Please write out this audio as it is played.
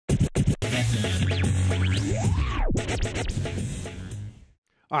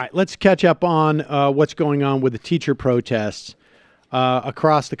All right, let's catch up on what's going on with the teacher protests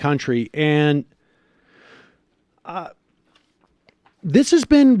across the country. And this has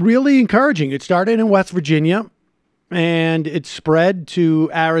been really encouraging. It started in West Virginia, and it spread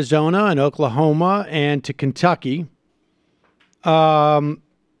to Arizona and Oklahoma and to Kentucky. Oklahoma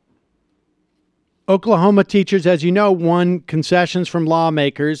teachers, as you know, won concessions from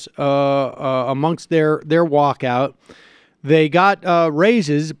lawmakers amongst their walkout. They got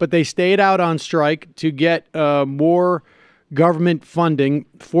raises, but they stayed out on strike to get more government funding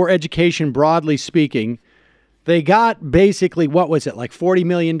for education, broadly speaking. They got basically, what was it, like $40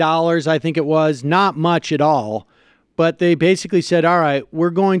 million, I think it was. Not much at all. But they basically said, all right,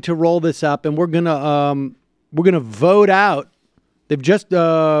 we're going to roll this up and we're gonna vote out. They've just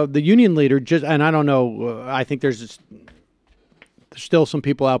the union leader just, and I don't know. I think there's still some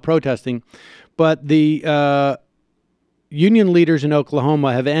people out protesting, but the union leaders in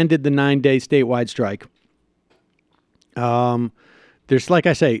Oklahoma have ended the 9-day statewide strike. There's, like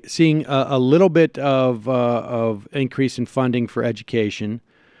I say, seeing a little bit of increase in funding for education,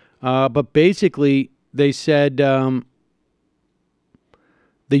 but basically they said the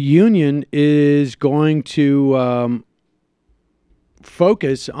union is going to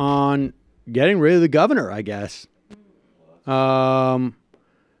focus on getting rid of the governor, I guess.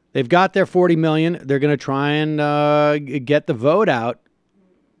 They've got their $40 million. They're going to try and get the vote out.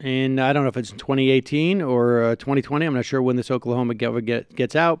 And I don't know if it's in 2018 or 2020. I'm not sure when this Oklahoma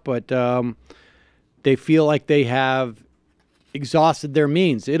gets out, but they feel like they have exhausted their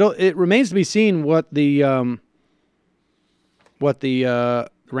means. It remains to be seen what the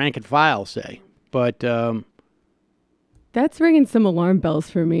rank and file say, but that's ringing some alarm bells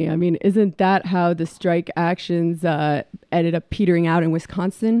for me. I mean, isn't that how the strike actions ended up petering out in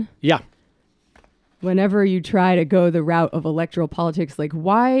Wisconsin? Yeah. Whenever you try to go the route of electoral politics, like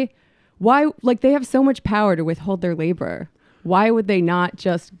why, like they have so much power to withhold their labor. Why would they not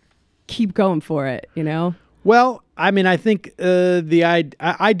just keep going for it, you know? Well, I mean, I think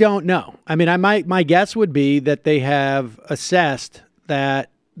I don't know. I mean, my guess would be that they have assessed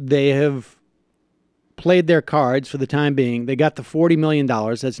that they have played their cards for the time being. They got the $40 million.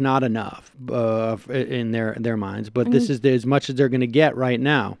 That's not enough in their minds, but this is as much as they're going to get right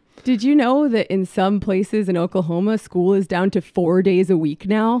now. Did you know that in some places in Oklahoma, school is down to 4 days a week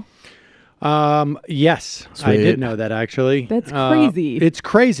now? Yes, Sweet. I did know that, actually. That's crazy. It's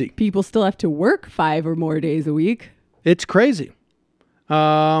crazy. People still have to work 5 or more days a week. It's crazy.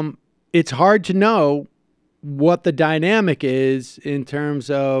 It's hard to know what the dynamic is in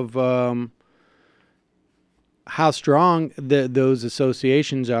terms of how strong those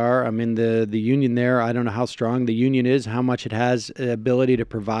associations are. I mean, the union there, I don't know how strong the union is, how much it has ability to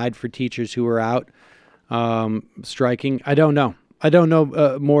provide for teachers who are out striking. I don't know. I don't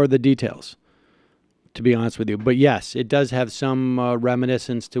know more of the details, to be honest with you. But yes, it does have some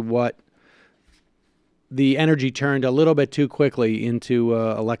reminiscence to what the energy turned a little bit too quickly into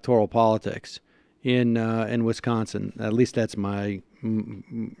electoral politics in Wisconsin. At least that's my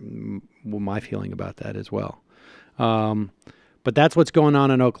feeling about that as well. But that's what's going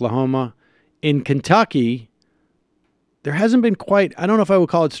on in Oklahoma. In Kentucky, there hasn't been quite, I don't know if I would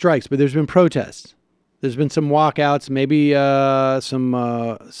call it strikes, but there's been protests. There's been some walkouts, maybe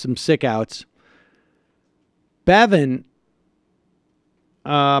some sick outs. Matt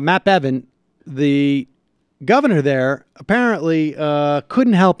Bevin, the governor there, apparently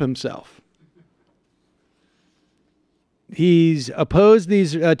couldn't help himself. He's opposed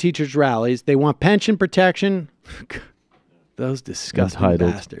these teachers' rallies. They want pension protection. Those disgusting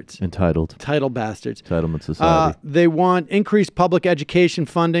bastards. Entitled bastards. Entitlement society. They want increased public education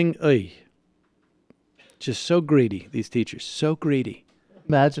funding. Oy. Just so greedy, these teachers. So greedy.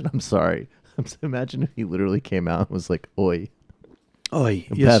 Imagine if he literally came out and was like, oi. Oi,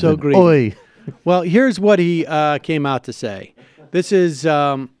 you're so greedy. Oi. Well, here's what he came out to say. This is...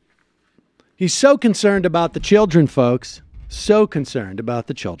 he's so concerned about the children, folks. So concerned about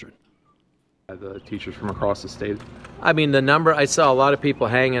the children. The teachers from across the state. I mean, the number, I saw a lot of people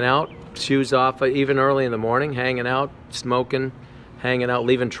hanging out, shoes off, even early in the morning, hanging out, smoking, hanging out,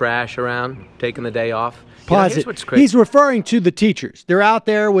 leaving trash around, taking the day off. Pause here's it. what's crazy. He's referring to the teachers. They're out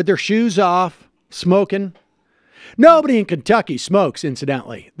there with their shoes off, smoking. Nobody in Kentucky smokes,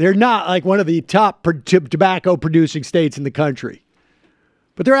 incidentally. They're not like one of the top tobacco-producing states in the country.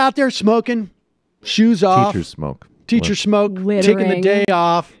 But they're out there smoking, shoes off. Teachers smoke. Teachers smoke, Littering. taking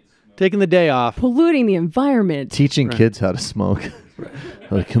the day off. Polluting the environment. Teaching kids how to smoke.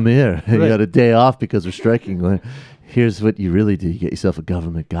 Like, come here. You got a day off because we're striking. Here's what you really do. You get yourself a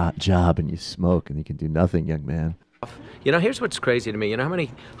government job and you smoke and you can do nothing, young man. You know, here's what's crazy to me. You know how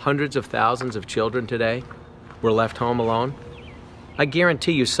many hundreds of thousands of children today were left home alone? I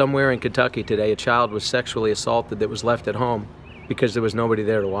guarantee you somewhere in Kentucky today a child was sexually assaulted that was left at home because there was nobody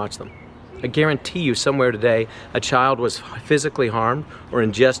there to watch them. I guarantee you somewhere today a child was physically harmed or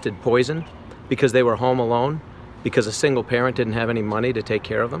ingested poison because they were home alone because a single parent didn't have any money to take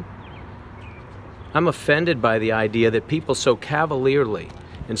care of them. I'm offended by the idea that people so cavalierly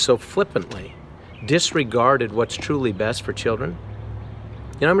and so flippantly disregarded what's truly best for children.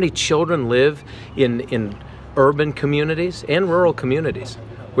 You know how many children live in urban communities and rural communities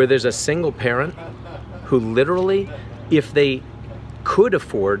where there's a single parent who literally, if they could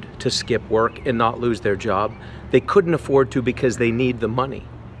afford to skip work and not lose their job, they couldn't afford to because they need the money.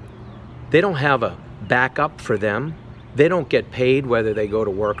 They don't have a backup for them. They don't get paid whether they go to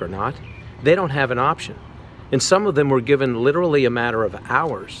work or not. They don't have an option. And some of them were given literally a matter of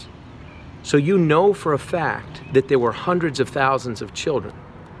hours. So you know for a fact that there were hundreds of thousands of children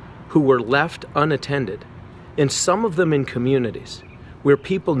who were left unattended, and some of them in communities where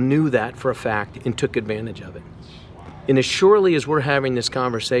people knew that for a fact and took advantage of it. And as surely as we're having this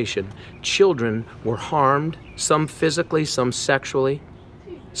conversation, children were harmed, some physically, some sexually.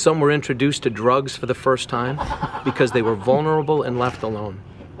 Some were introduced to drugs for the first time because they were vulnerable and left alone.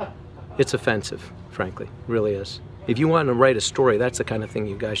 It's offensive, frankly, it really is. If you want to write a story, that's the kind of thing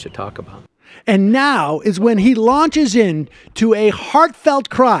you guys should talk about. And now is when he launches into a heartfelt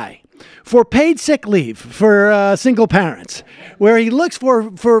cry for paid sick leave for single parents, where he looks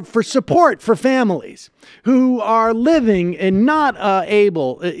for support for families who are living and not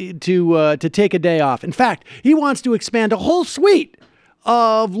able to take a day off. In fact, he wants to expand a whole suite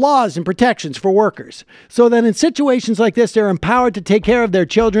of laws and protections for workers so that in situations like this, they're empowered to take care of their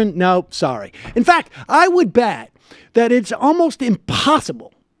children. No, sorry. In fact, I would bet that it's almost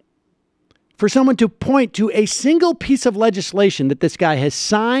impossible for someone to point to a single piece of legislation that this guy has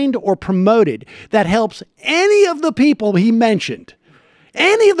signed or promoted that helps any of the people he mentioned.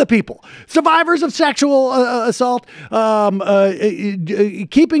 Any of the people, survivors of sexual assault,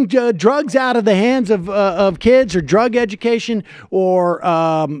 keeping drugs out of the hands of kids, or drug education, or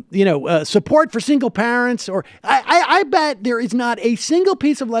support for single parents, or I bet there is not a single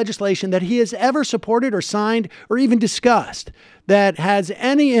piece of legislation that he has ever supported or signed or even discussed that has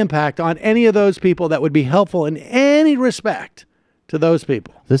any impact on any of those people that would be helpful in any respect to those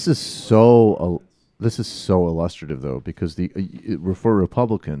people. This is so illustrative, though, because for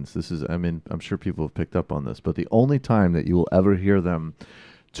Republicans, I'm sure people have picked up on this, but the only time that you will ever hear them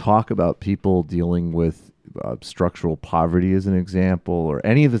talk about people dealing with structural poverty, as an example, or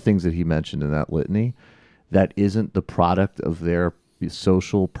any of the things that he mentioned in that litany, that isn't the product of their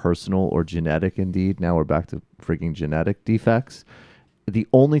social, personal, or genetic, indeed. Now we're back to freaking genetic defects. The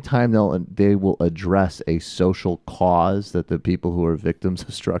only time they will address a social cause that the people who are victims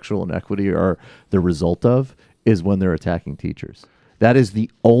of structural inequity are the result of is when they're attacking teachers. That is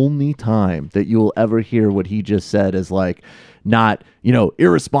the only time that you will ever hear what he just said as not,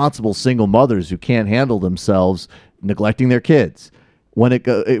 irresponsible single mothers who can't handle themselves neglecting their kids. When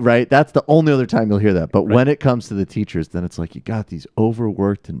right, that's the only other time you'll hear that. But when it comes to the teachers, then it's like you got these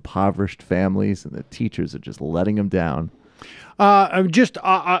overworked, impoverished families, and the teachers are just letting them down. For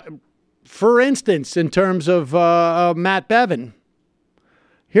instance, in terms of Matt Bevin,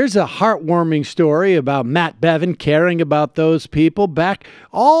 here's a heartwarming story about Matt Bevin caring about those people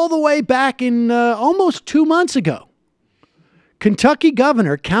all the way back in almost 2 months ago. Kentucky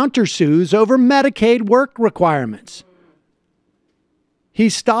governor countersues over Medicaid work requirements.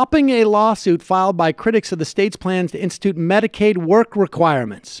 He's stopping a lawsuit filed by critics of the state's plans to institute Medicaid work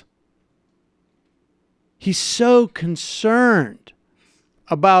requirements. He's so concerned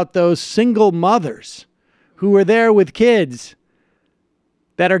about those single mothers who are there with kids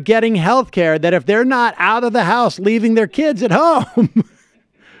that are getting health care, that if they're not out of the house, leaving their kids at home,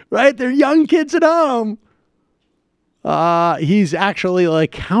 right? Their young kids at home. He's actually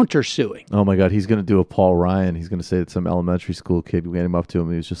countersuing. Oh my God, he's going to do a Paul Ryan. He's going to say that some elementary school kid came up to him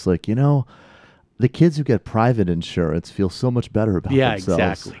and he was just like, the kids who get private insurance feel so much better about themselves. Yeah,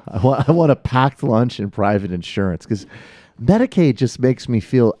 exactly. I want a packed lunch and private insurance because Medicaid just makes me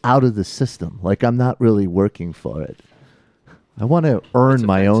feel out of the system, like I'm not really working for it. I want to earn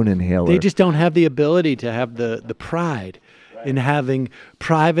my own inhaler. They just don't have the ability to have the pride in having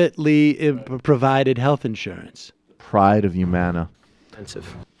privately provided health insurance. Pride of Humana.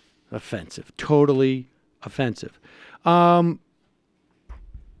 Offensive. Totally offensive.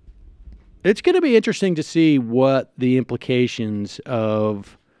 It's going to be interesting to see what the implications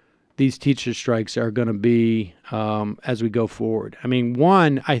of these teacher strikes are going to be as we go forward. I mean,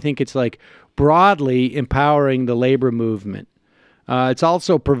 one, I think it's like broadly empowering the labor movement. It's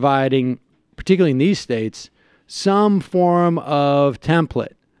also providing, particularly in these states, some form of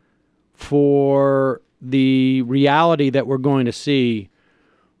template for the reality that we're going to see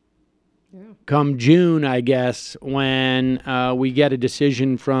come June, I guess, when we get a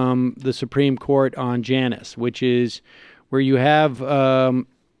decision from the Supreme Court on Janus, which is where you have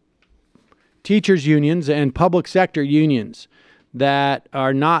teachers' unions and public sector unions that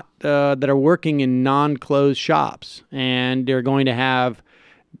are not that are working in non-closed shops, and you're going to have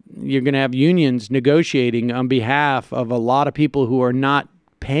unions negotiating on behalf of a lot of people who are not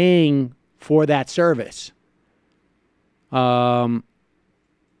paying for that service. In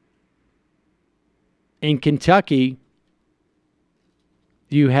Kentucky,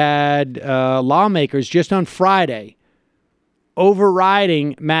 you had lawmakers just on Friday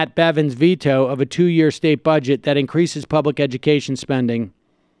overriding Matt Bevin's veto of a 2-year state budget that increases public education spending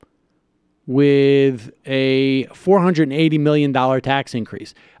with a $480 million tax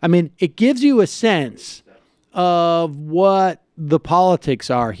increase. I mean, it gives you a sense of what the politics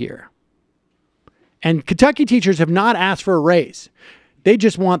are here. And Kentucky teachers have not asked for a raise. They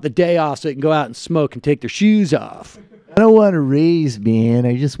just want the day off so they can go out and smoke and take their shoes off. I don't want a raise, man.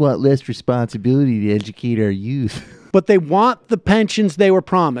 I just want less responsibility to educate our youth. But they want the pensions they were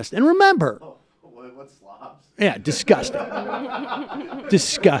promised. And remember, What slobs? yeah, disgusting.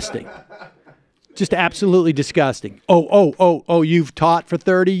 Disgusting. Just absolutely disgusting. Oh, you've taught for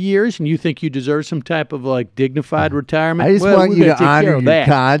 30 years and you think you deserve some type of like dignified retirement? I just want you to honor your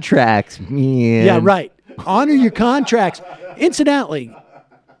contracts, man. Yeah, right. Honor your contracts. Incidentally,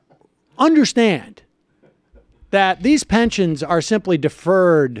 understand that these pensions are simply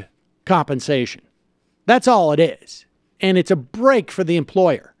deferred compensation. That's all it is. And it's a break for the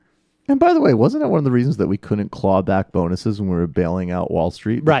employer. And by the way, wasn't that one of the reasons that we couldn't claw back bonuses when we were bailing out Wall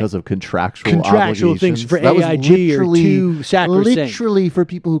Street? Because of contractual obligations? Things for that AIG or too sacrosanct. Literally for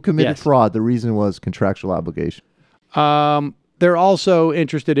people who committed fraud, the reason was contractual obligation. They're also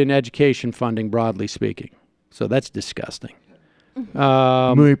interested in education funding, broadly speaking. So that's disgusting.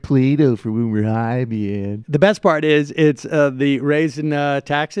 More Play-Doh for when we're high, man. The best part is it's the raise in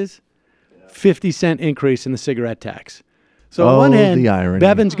taxes, 50-cent increase in the cigarette tax. So on one hand, the irony.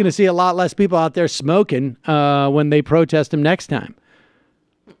 Bevin's going to see a lot less people out there smoking when they protest him next time.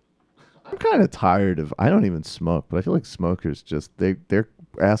 I'm kind of tired of, I don't even smoke, but I feel like smokers just, they're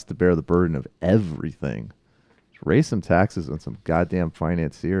asked to bear the burden of everything. Just raise some taxes on some goddamn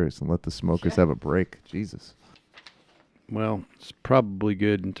financiers and let the smokers have a break. Jesus. Well, it's probably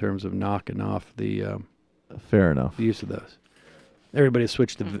good in terms of knocking off the fair enough. The use of those. Everybody's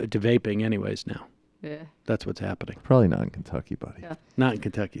switched to vaping anyways now. Yeah. That's what's happening. Probably not in Kentucky, buddy. Yeah. Not in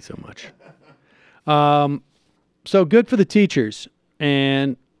Kentucky so much. So good for the teachers,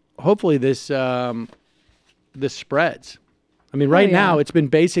 and hopefully this spreads. I mean, right now it's been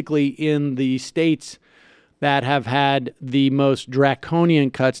basically in the states that have had the most draconian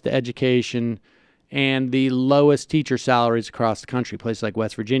cuts to education and the lowest teacher salaries across the country, places like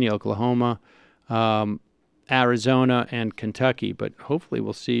West Virginia, Oklahoma, Arizona, and Kentucky. But hopefully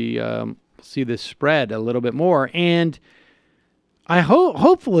we'll see this spread a little bit more. And I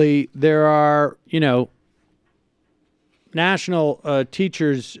hopefully there are, national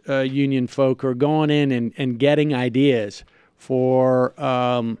teachers union folk who are going in and getting ideas for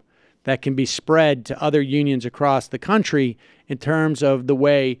that can be spread to other unions across the country in terms of the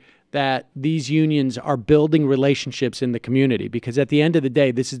way that these unions are building relationships in the community. Because at the end of the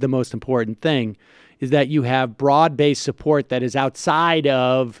day, this is the most important thing, is that you have broad-based support that is outside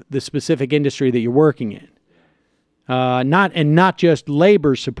of the specific industry that you're working in. Not just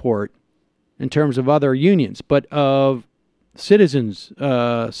labor support in terms of other unions, but of citizens'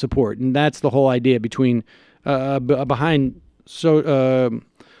 support. And that's the whole idea behind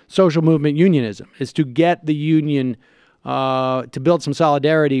social movement unionism, is to get the union to build some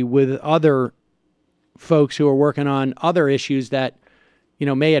solidarity with other folks who are working on other issues that,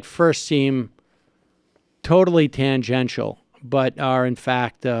 may at first seem totally tangential, but are in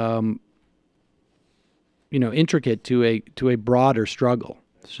fact, intricate to a broader struggle.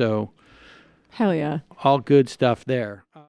 So, hell yeah, all good stuff there.